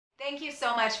Thank you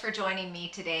so much for joining me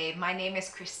today. My name is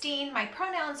Christine. My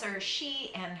pronouns are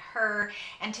she and her,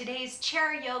 and today's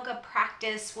chair yoga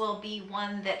practice will be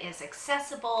one that is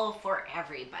accessible for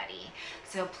everybody.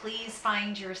 So please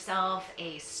find yourself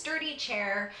a sturdy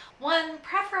chair, one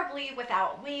preferably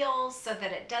without wheels so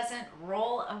that it doesn't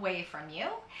roll away from you,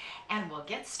 and we'll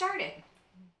get started.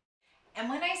 And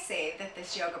when I say that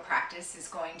this yoga practice is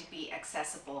going to be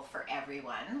accessible for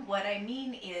everyone, what I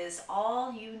mean is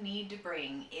all you need to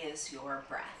bring is your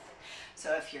breath.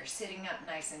 So if you're sitting up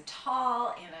nice and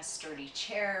tall in a sturdy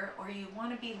chair, or you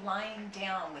want to be lying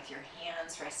down with your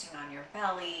hands resting on your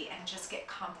belly and just get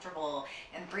comfortable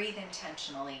and breathe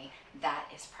intentionally, that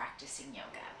is practicing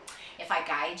yoga. If I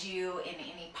guide you in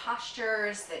any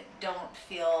postures that don't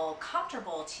feel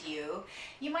comfortable to you,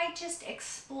 you might just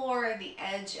explore the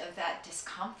edge of that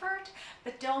discomfort,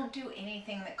 but don't do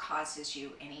anything that causes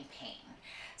you any pain.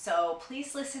 So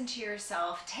please listen to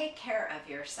yourself, take care of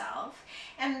yourself,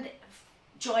 and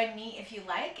join me if you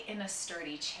like in a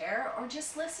sturdy chair, or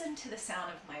just listen to the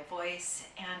sound of my voice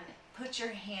and put your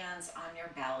hands on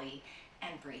your belly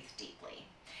and breathe deeply.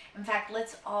 In fact,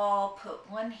 let's all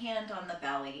put one hand on the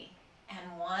belly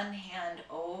and one hand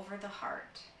over the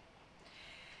heart.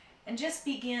 And just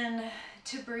begin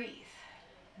to breathe.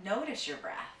 Notice your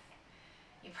breath.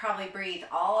 You probably breathe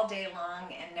all day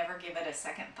long and never give it a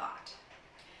second thought.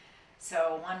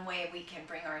 So one way we can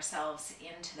bring ourselves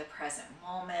into the present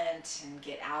moment and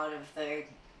get out of the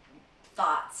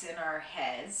thoughts in our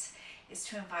heads is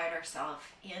to invite ourselves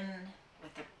in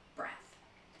with the breath.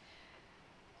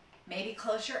 Maybe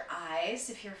close your eyes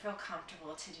if you feel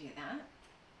comfortable to do that.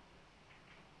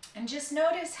 And just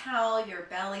notice how your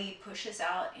belly pushes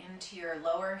out into your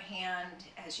lower hand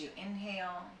as you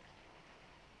inhale,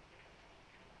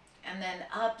 and then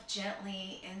up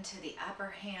gently into the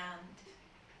upper hand.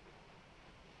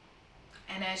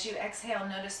 And as you exhale,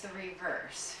 notice the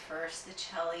reverse. First the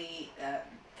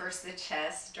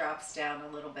chest drops down a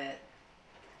little bit,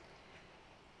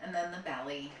 and then the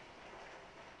belly,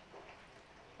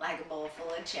 like a bowl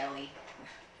full of jelly.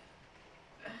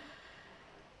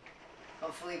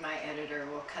 Hopefully my editor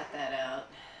will cut that out.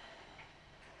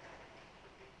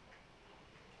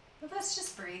 But let's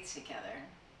just breathe together.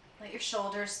 Let your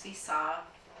shoulders be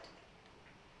soft.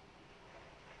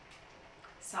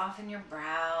 Soften your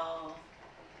brow.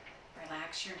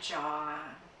 Relax your jaw.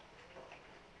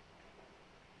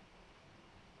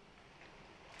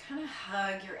 Kind of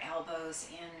hug your elbows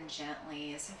in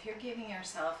gently as if you're giving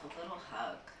yourself a little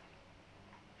hug.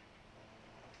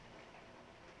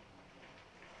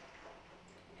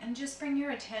 And just bring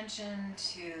your attention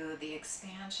to the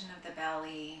expansion of the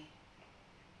belly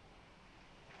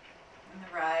and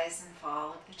the rise and fall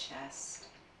of the chest.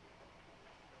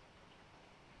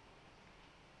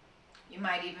 You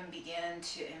might even begin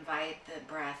to invite the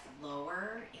breath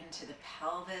lower into the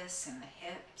pelvis and the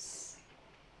hips.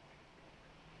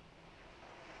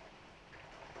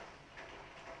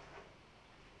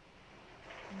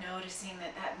 Noticing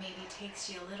that maybe takes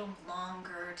you a little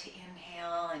longer to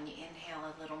inhale, and you inhale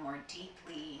a little more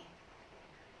deeply.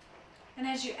 And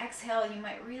as you exhale, you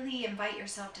might really invite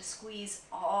yourself to squeeze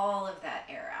all of that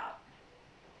air out.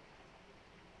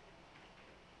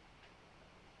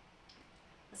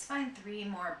 Let's find 3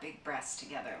 more big breaths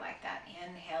together like that.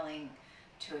 Inhaling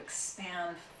to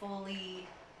expand fully.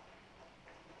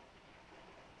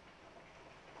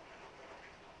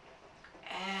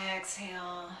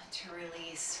 Exhale to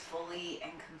release fully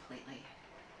and completely.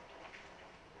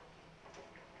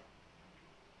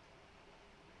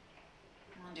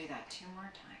 We'll do that 2 more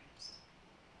times.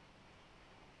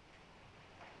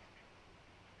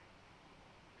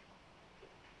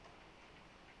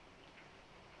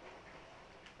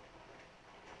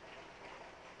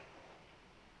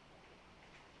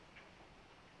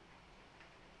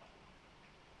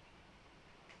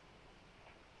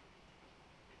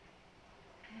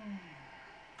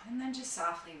 And then just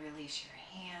softly release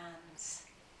your hands.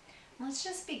 Let's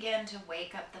just begin to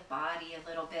wake up the body a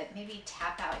little bit. Maybe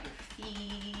tap out your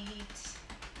feet.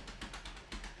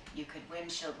 You could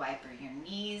windshield wiper your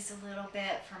knees a little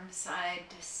bit from side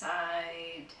to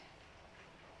side.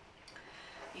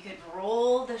 You could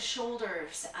roll the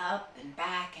shoulders up and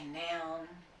back and down.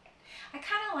 I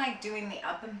kind of like doing the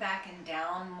up and back and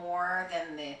down more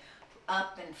than the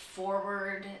up and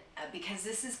forward because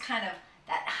this is kind of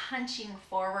that hunching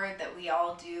forward that we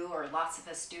all do, or lots of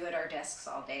us do at our desks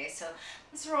all day. So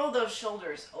let's roll those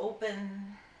shoulders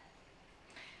open.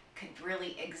 Could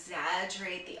really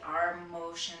exaggerate the arm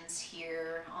motions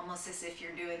here, almost as if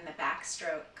you're doing the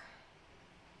backstroke.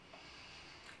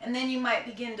 And then you might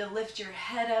begin to lift your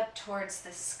head up towards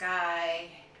the sky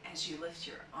as you lift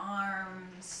your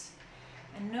arms.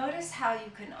 notice how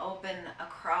you can open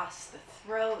across the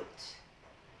throat,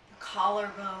 the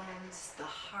collarbones, the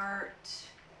heart,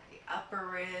 the upper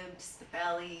ribs, the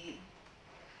belly.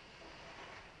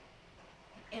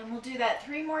 And we'll do that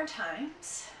 3 more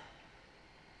times.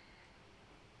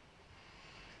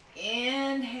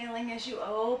 Inhaling as you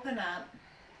open up.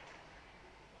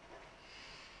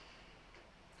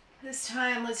 This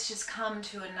time, let's just come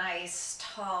to a nice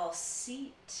tall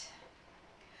seat.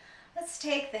 Let's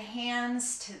take the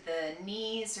hands to the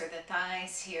knees or the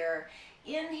thighs here.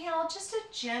 Inhale, just a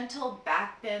gentle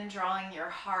back bend, drawing your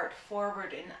heart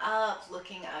forward and up,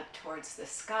 looking up towards the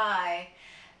sky.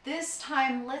 This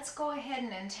time, let's go ahead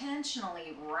and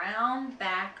intentionally round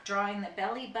back, drawing the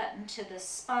belly button to the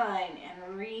spine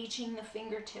and reaching the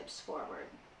fingertips forward.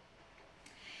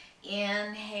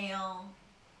 Inhale,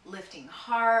 lifting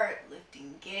heart,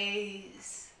 lifting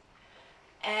gaze.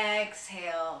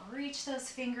 Exhale, reach those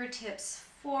fingertips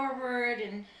forward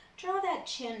and draw that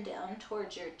chin down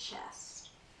towards your chest.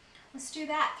 Let's do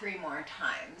that 3 more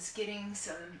times, getting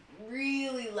some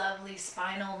really lovely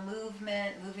spinal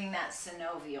movement, moving that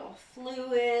synovial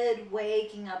fluid,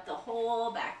 waking up the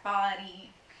whole back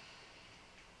body.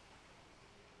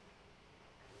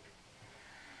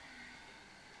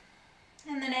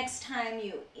 And the next time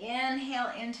you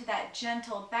inhale into that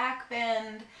gentle back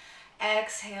bend,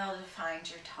 exhale to find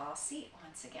your tall seat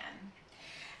once again.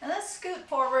 And let's scoot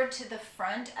forward to the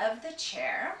front of the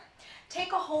chair.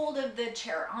 Take a hold of the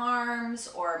chair arms,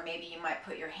 or maybe you might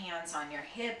put your hands on your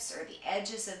hips or the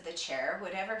edges of the chair,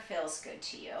 whatever feels good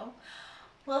to you.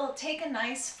 We'll take a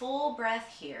nice full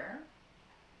breath here.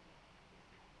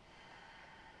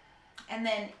 And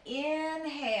then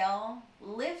inhale,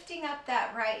 lifting up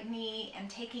that right knee and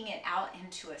taking it out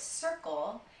into a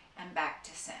circle and back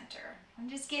to center. And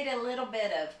just get a little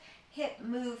bit of hip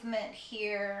movement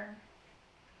here.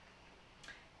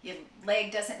 Your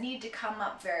leg doesn't need to come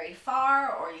up very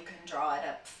far, or you can draw it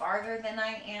up farther than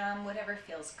I am, whatever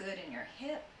feels good in your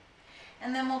hip.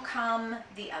 And then we'll come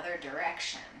the other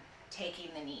direction, taking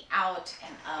the knee out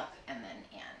and up and then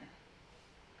in.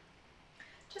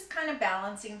 Just kind of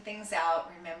balancing things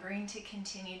out, remembering to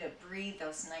continue to breathe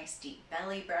those nice deep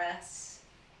belly breaths.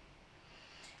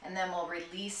 And then we'll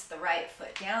release the right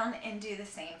foot down and do the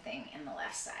same thing in the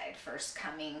left side. First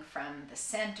coming from the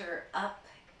center up,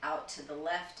 out to the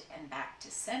left and back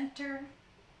to center.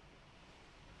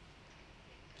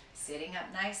 Sitting up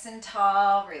nice and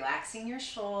tall, relaxing your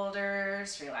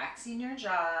shoulders, relaxing your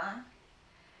jaw,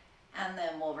 and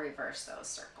then we'll reverse those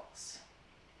circles.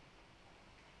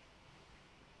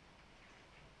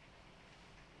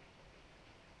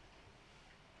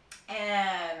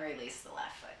 And release the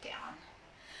left foot down.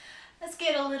 Let's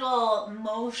get a little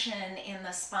motion in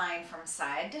the spine from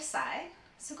side to side.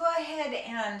 So go ahead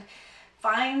and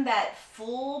find that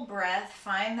full breath,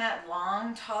 find that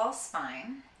long, tall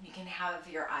spine. You can have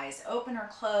your eyes open or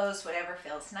closed, whatever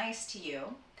feels nice to you.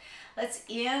 Let's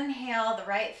inhale the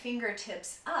right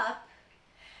fingertips up.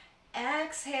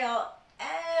 Exhale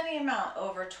any amount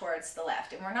over towards the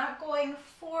left. And we're not going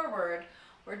forward,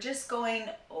 we're just going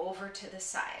over to the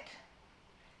side.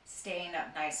 Staying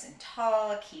up nice and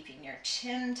tall, keeping your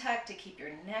chin tucked to keep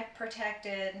your neck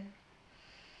protected.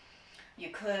 You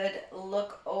could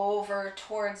look over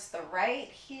towards the right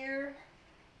here,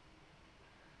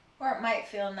 or it might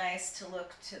feel nice to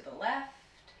look to the left,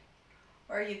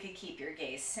 or you could keep your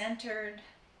gaze centered.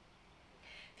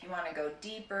 If you want to go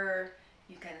deeper,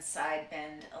 you can side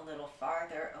bend a little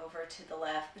farther over to the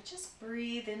left, but just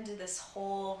breathe into this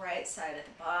whole right side of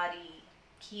the body,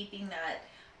 keeping that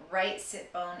right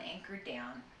sit bone anchored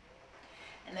down.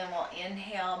 And then we'll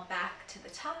inhale back to the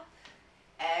top,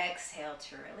 exhale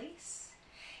to release.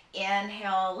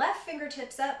 Inhale, left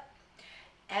fingertips up.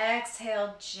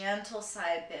 Exhale, gentle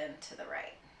side bend to the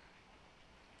right.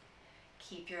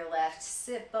 Keep your left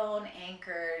sit bone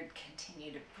anchored.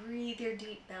 Continue to breathe your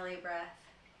deep belly breath.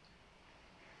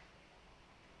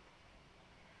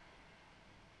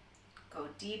 Go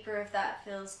deeper if that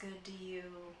feels good to you.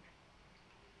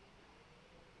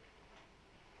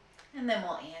 And then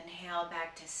we'll inhale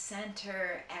back to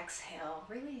center. Exhale,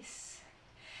 release.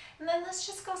 And then let's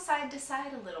just go side to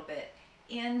side a little bit.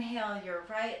 Inhale your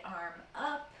right arm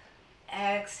up.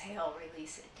 Exhale,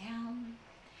 release it down.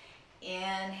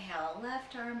 Inhale,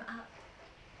 left arm up.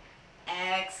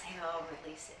 Exhale,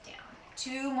 release it down.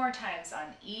 2 more times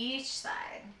on each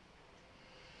side.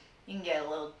 You can get a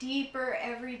little deeper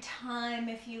every time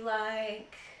if you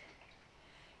like.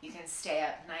 You can stay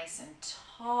up nice and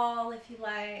tall if you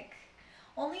like.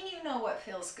 Only you know what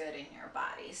feels good in your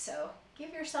body, so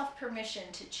give yourself permission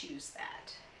to choose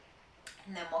that.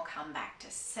 And then we'll come back to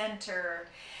center.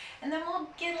 And then we'll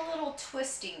get a little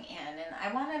twisting in, and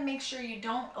I want to make sure you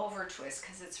don't over twist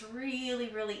because it's really,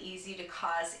 really easy to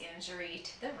cause injury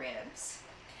to the ribs.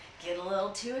 Get a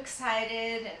little too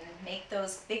excited and make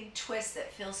those big twists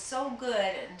that feel so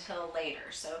good until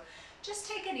later. So just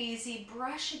take it easy,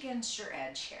 brush against your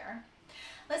edge here.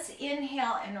 Let's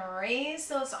inhale and raise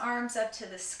those arms up to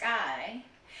the sky.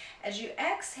 As you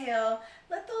exhale,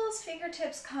 let those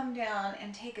fingertips come down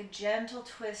and take a gentle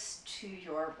twist to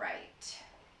your right.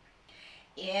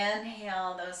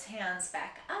 Inhale those hands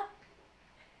back up.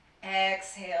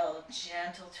 Exhale,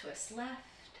 gentle twist left.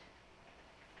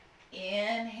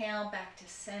 Inhale back to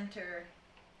center.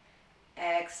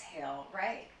 Exhale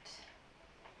right.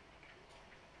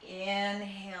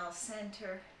 Inhale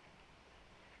center.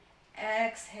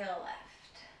 Exhale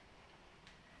left.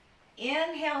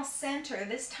 Inhale center.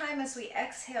 This time as we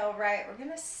exhale right, we're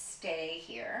going to stay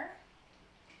here.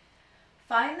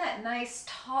 Find that nice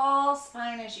tall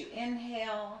spine as you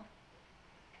inhale.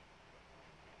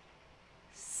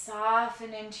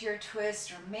 Soften into your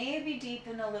twist, or maybe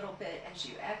deepen a little bit as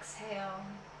you exhale.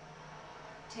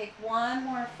 Take one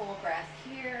more full breath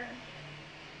here.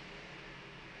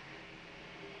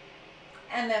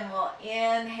 And then we'll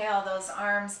inhale those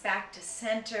arms back to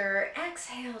center.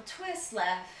 Exhale, twist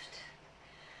left.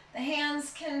 The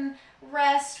hands can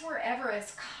rest wherever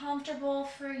is comfortable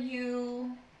for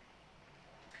you.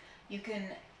 You can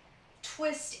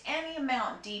twist any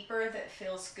amount deeper that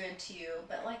feels good to you,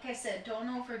 but like I said, don't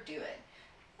overdo it.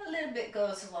 A little bit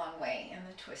goes a long way in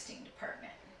the twisting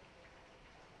department.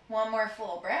 One more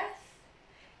full breath,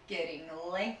 getting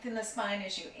length in the spine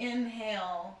as you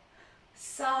inhale,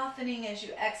 softening as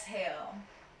you exhale.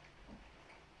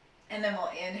 And then we'll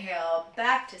inhale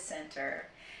back to center.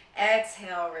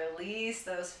 Exhale, release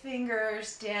those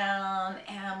fingers down,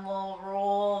 and we'll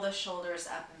roll the shoulders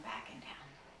up and back and down.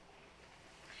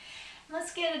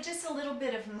 Let's get just a little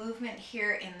bit of movement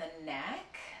here in the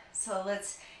neck. So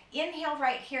let's inhale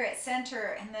right here at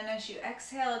center, and then as you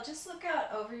exhale, just look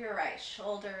out over your right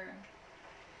shoulder.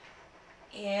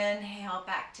 Inhale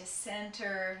back to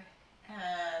center,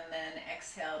 and then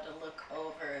exhale to look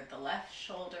over the left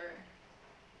shoulder.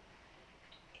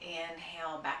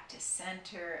 Inhale back to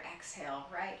center, exhale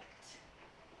right.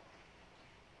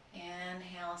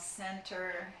 Inhale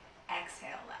center,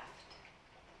 exhale left.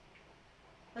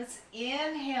 Let's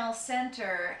inhale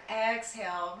center,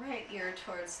 exhale right ear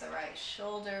towards the right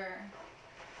shoulder.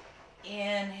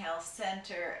 Inhale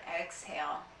center,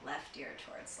 exhale left ear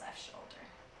towards left shoulder.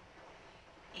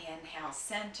 Inhale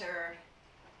center,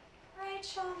 right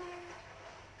shoulder.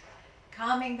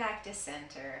 Coming back to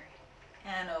center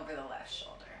and over the left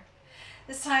shoulder.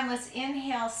 This time let's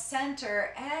inhale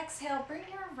center, exhale, bring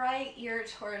your right ear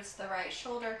towards the right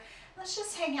shoulder. Let's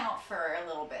just hang out for a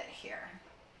little bit here.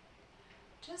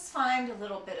 Just find a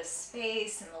little bit of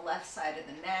space in the left side of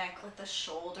the neck. Let the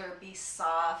shoulder be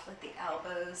soft, let the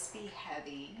elbows be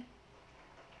heavy.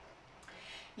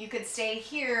 You could stay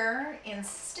here in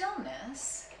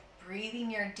stillness, breathing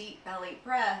your deep belly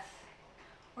breath,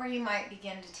 or you might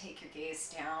begin to take your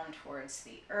gaze down towards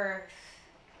the earth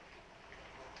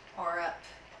or up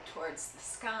towards the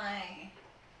sky.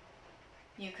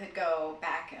 You could go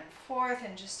back and forth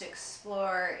and just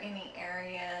explore any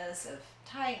areas of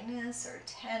tightness or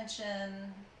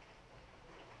tension.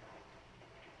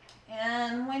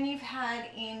 And when you've had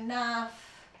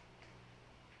enough,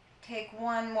 take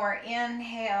one more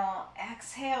inhale,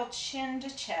 exhale chin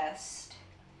to chest,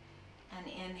 and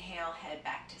inhale head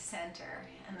back to center.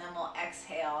 And then we'll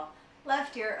exhale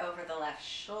left ear over the left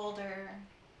shoulder.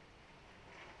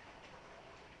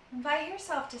 Invite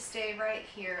yourself to stay right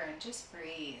here and just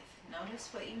breathe. Notice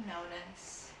what you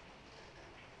notice.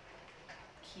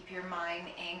 Keep your mind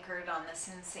anchored on the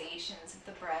sensations of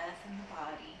the breath and the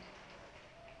body.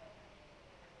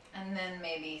 And then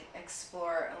maybe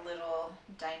explore a little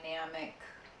dynamic,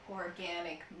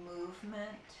 organic movement,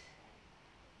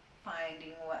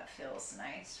 finding what feels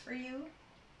nice for you.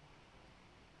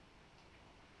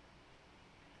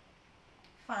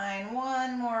 Find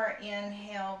one more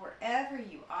inhale wherever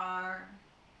you are.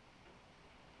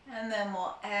 And then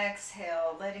we'll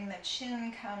exhale, letting the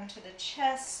chin come to the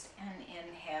chest, and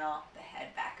inhale the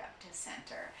head back up to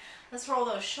center. Let's roll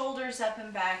those shoulders up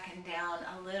and back and down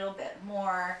a little bit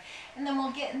more. And then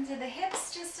we'll get into the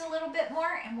hips just a little bit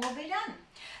more and we'll be done.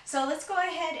 So let's go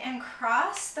ahead and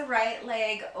cross the right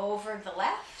leg over the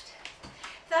left.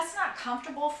 If that's not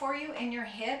comfortable for you in your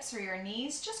hips or your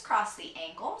knees, just cross the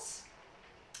ankles.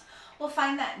 We'll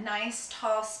find that nice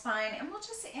tall spine and we'll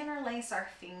just interlace our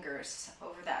fingers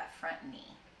over that front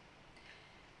knee.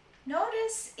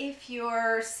 Notice if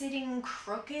you're sitting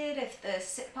crooked, if the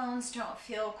sit bones don't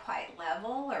feel quite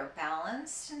level or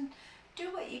balanced, and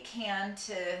do what you can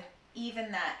to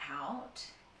even that out,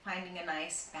 finding a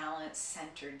nice balanced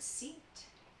centered seat.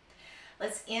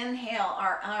 Let's inhale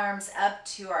our arms up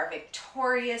to our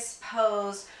victorious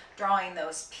pose, drawing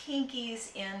those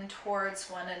pinkies in towards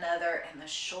one another and the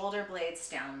shoulder blades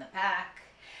down the back.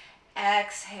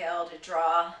 Exhale to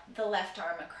draw the left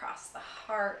arm across the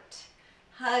heart,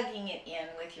 hugging it in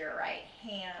with your right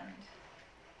hand.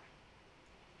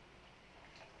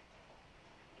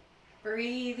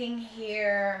 Breathing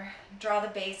here, draw the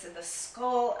base of the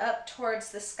skull up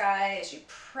towards the sky as you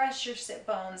press your sit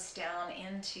bones down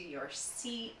into your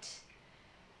seat.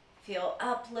 Feel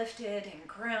uplifted and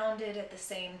grounded at the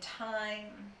same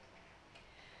time.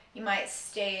 You might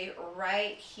stay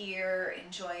right here,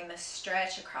 enjoying the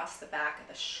stretch across the back of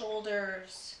the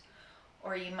shoulders,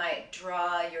 or you might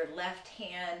draw your left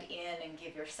hand in and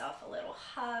give yourself a little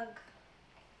hug.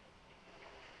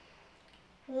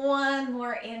 One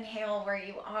more inhale where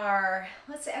you are.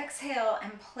 Let's exhale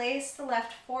and place the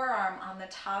left forearm on the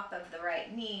top of the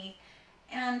right knee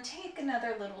and take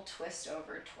another little twist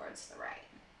over towards the right.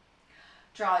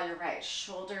 Draw your right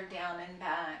shoulder down and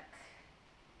back.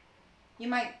 You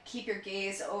might keep your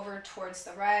gaze over towards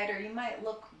the right, or you might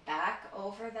look back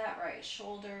over that right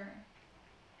shoulder.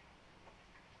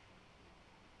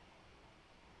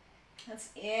 Let's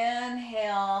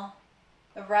inhale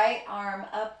the right arm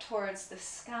up towards the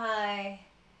sky.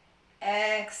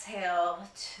 Exhale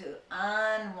to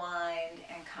unwind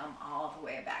and come all the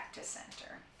way back to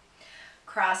center.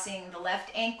 Crossing the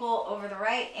left ankle over the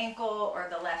right ankle or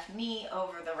the left knee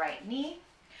over the right knee.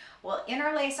 We'll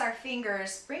interlace our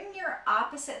fingers. Bring your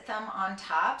opposite thumb on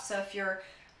top. So if you're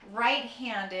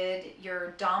right-handed,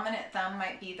 your dominant thumb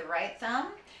might be the right thumb.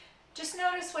 Just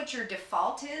notice what your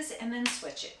default is and then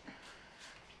switch it.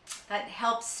 That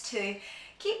helps to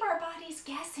keep our bodies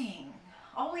guessing.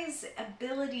 Always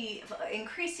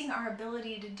increasing our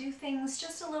ability to do things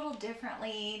just a little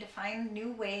differently, to find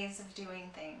new ways of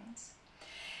doing things.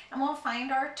 And we'll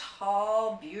find our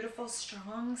tall, beautiful,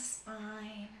 strong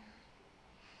spine.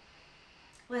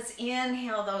 Let's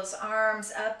inhale those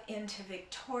arms up into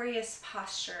victorious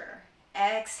posture.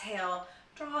 Exhale,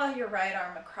 draw your right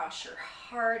arm across your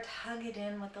heart, hug it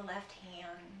in with the left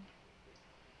hand.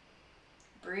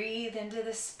 Breathe into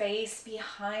the space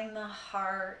behind the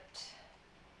heart.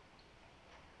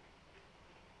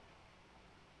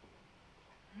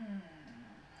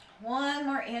 One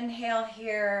more inhale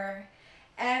here.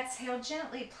 Exhale,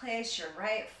 gently place your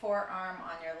right forearm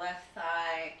on your left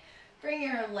thigh. Bring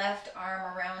your left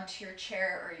arm around to your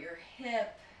chair or your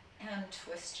hip and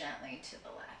twist gently to the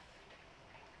left.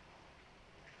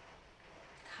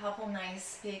 Couple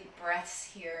nice big breaths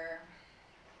here.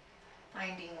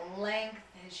 Finding length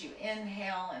as you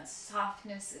inhale and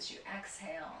softness as you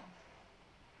exhale.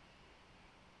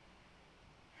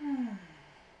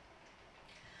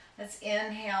 Let's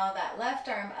inhale that left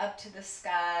arm up to the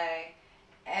sky.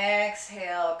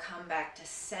 Exhale, come back to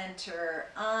center,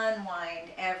 unwind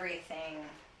everything.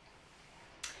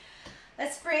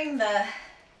 Let's bring the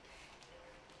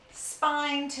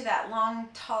spine to that long,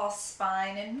 tall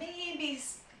spine and maybe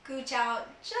scooch out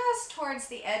just towards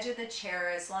the edge of the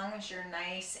chair as long as you're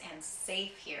nice and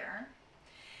safe here.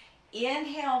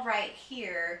 Inhale right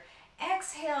here.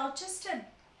 Exhale just to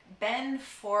bend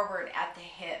forward at the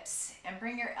hips and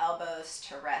bring your elbows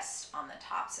to rest on the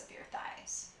tops of your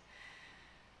thighs.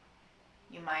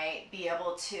 You might be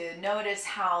able to notice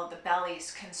how the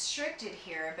belly's constricted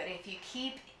here, but if you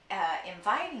keep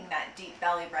inviting that deep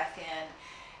belly breath in,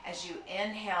 as you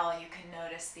inhale, you can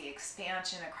notice the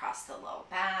expansion across the low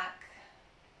back,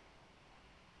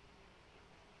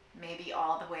 maybe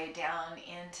all the way down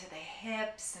into the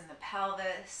hips and the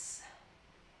pelvis.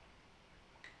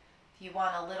 If you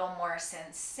want a little more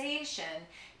sensation,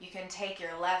 you can take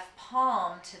your left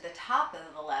palm to the top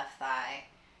of the left thigh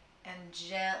and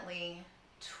gently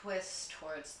twist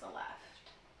towards the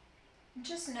left.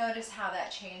 Just notice how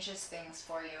that changes things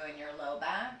for you in your low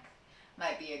back.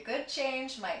 Might be a good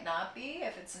change, might not be.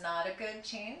 If it's not a good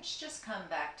change, just come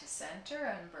back to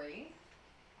center and breathe.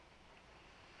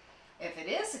 If it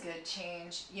is a good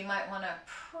change, you might want to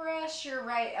press your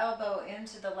right elbow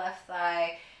into the left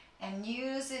thigh and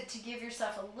use it to give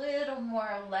yourself a little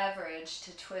more leverage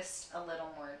to twist a little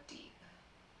more deep.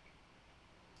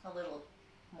 A little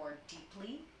more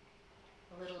deeply,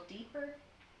 a little deeper.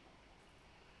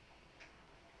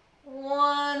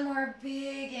 One more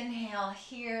big inhale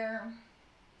here.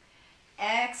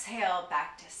 Exhale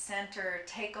back to center.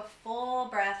 Take a full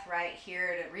breath right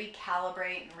here to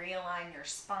recalibrate and realign your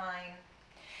spine.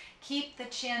 Keep the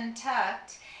chin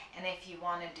tucked, and if you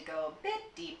wanted to go a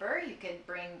bit deeper, you could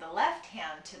bring the left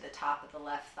hand to the top of the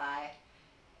left thigh.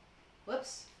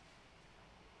 Whoops.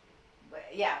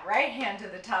 Yeah, right hand to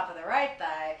the top of the right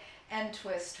thigh and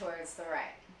twist towards the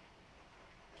right.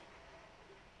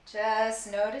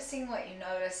 Just noticing what you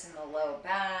notice in the low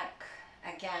back.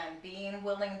 Again, being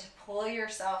willing to pull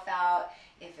yourself out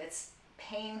if it's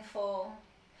painful.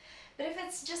 But if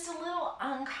it's just a little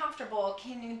uncomfortable,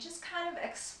 can you just kind of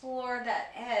explore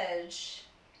that edge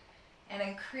and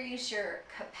increase your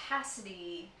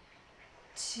capacity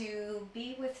to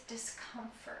be with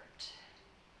discomfort?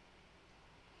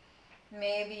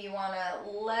 Maybe you want to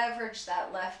leverage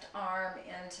that left arm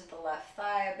into the left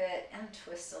thigh a bit and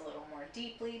twist a little more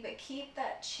deeply, but keep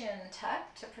that chin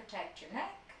tucked to protect your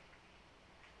neck.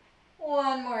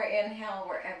 One more inhale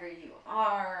wherever you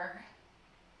are.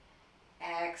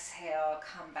 Exhale,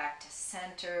 come back to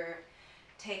center.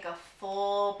 Take a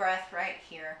full breath right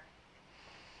here.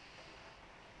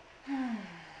 And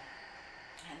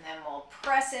then we'll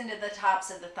press into the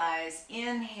tops of the thighs.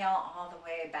 Inhale all the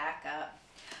way back up.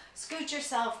 Scoot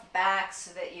yourself back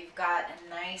so that you've got a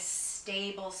nice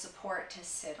stable support to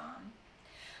sit on.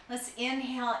 Let's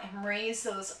inhale and raise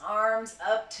those arms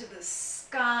up to the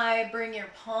sky. Bring your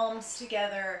palms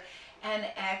together and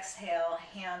exhale,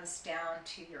 hands down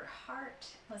to your heart.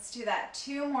 Let's do that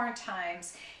 2 more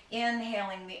times.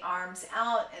 Inhaling the arms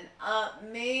out and up.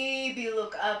 Maybe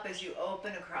look up as you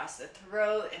open across the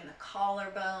throat and the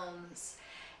collarbones.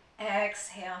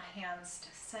 Exhale, hands to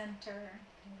center.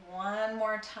 1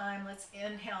 more time. Let's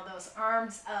inhale those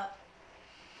arms up.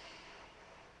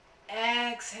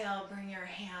 Exhale, bring your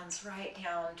hands right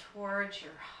down towards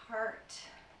your heart.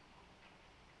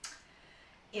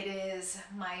 It is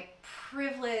my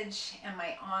privilege and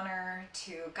my honor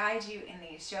to guide you in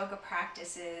these yoga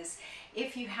practices.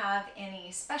 If you have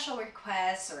any special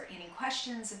requests or any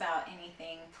questions about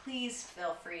anything, please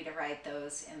feel free to write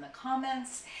those in the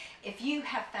comments. If you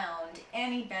have found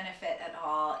any benefit at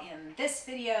all in this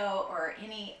video or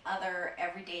any other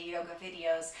everyday yoga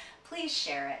videos, please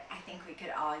share it. I think we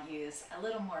could all use a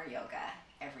little more yoga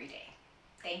every day.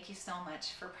 Thank you so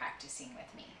much for practicing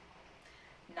with me.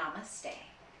 Namaste.